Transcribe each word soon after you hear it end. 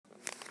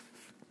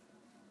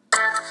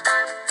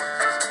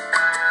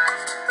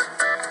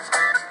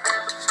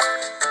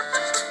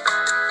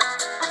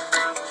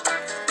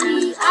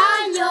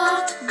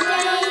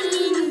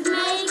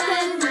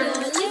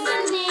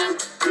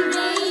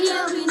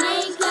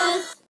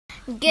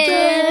Good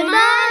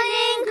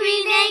morning,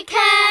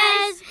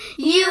 Greenacres!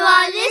 You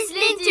are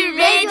listening to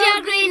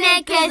Radio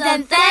Greenacres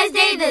on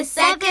Thursday, the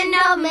 2nd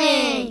of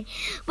May.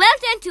 Well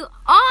done to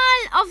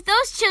all of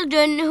those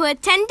children who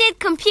attended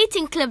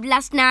computing club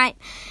last night.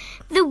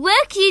 The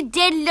work you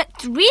did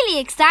looked really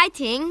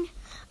exciting.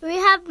 We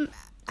have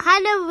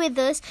Hannah with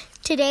us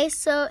today,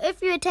 so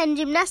if you attend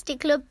gymnastic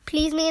club,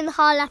 please meet in the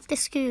hall after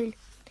school.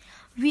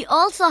 We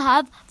also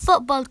have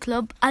football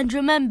club, and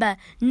remember,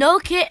 no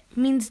kit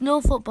means no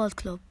football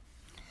club.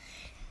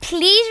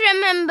 Please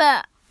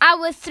remember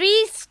our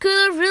 3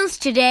 school rules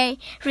today: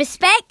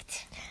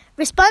 respect,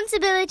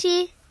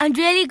 responsibility, and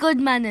really good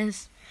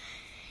manners.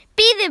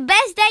 Be the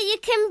best that you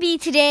can be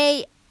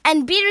today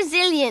and be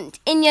resilient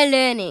in your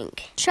learning.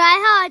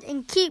 Try hard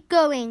and keep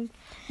going.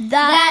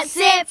 That's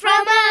it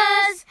from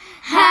us.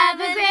 Have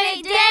a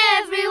great day,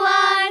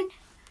 everyone.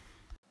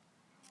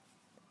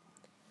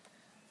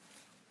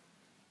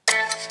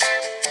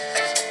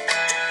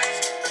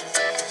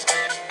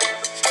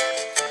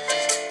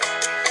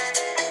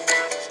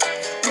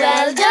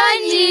 Well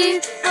done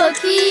you, for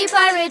keep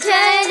on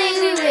returning.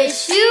 We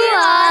wish you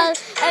all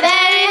a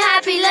very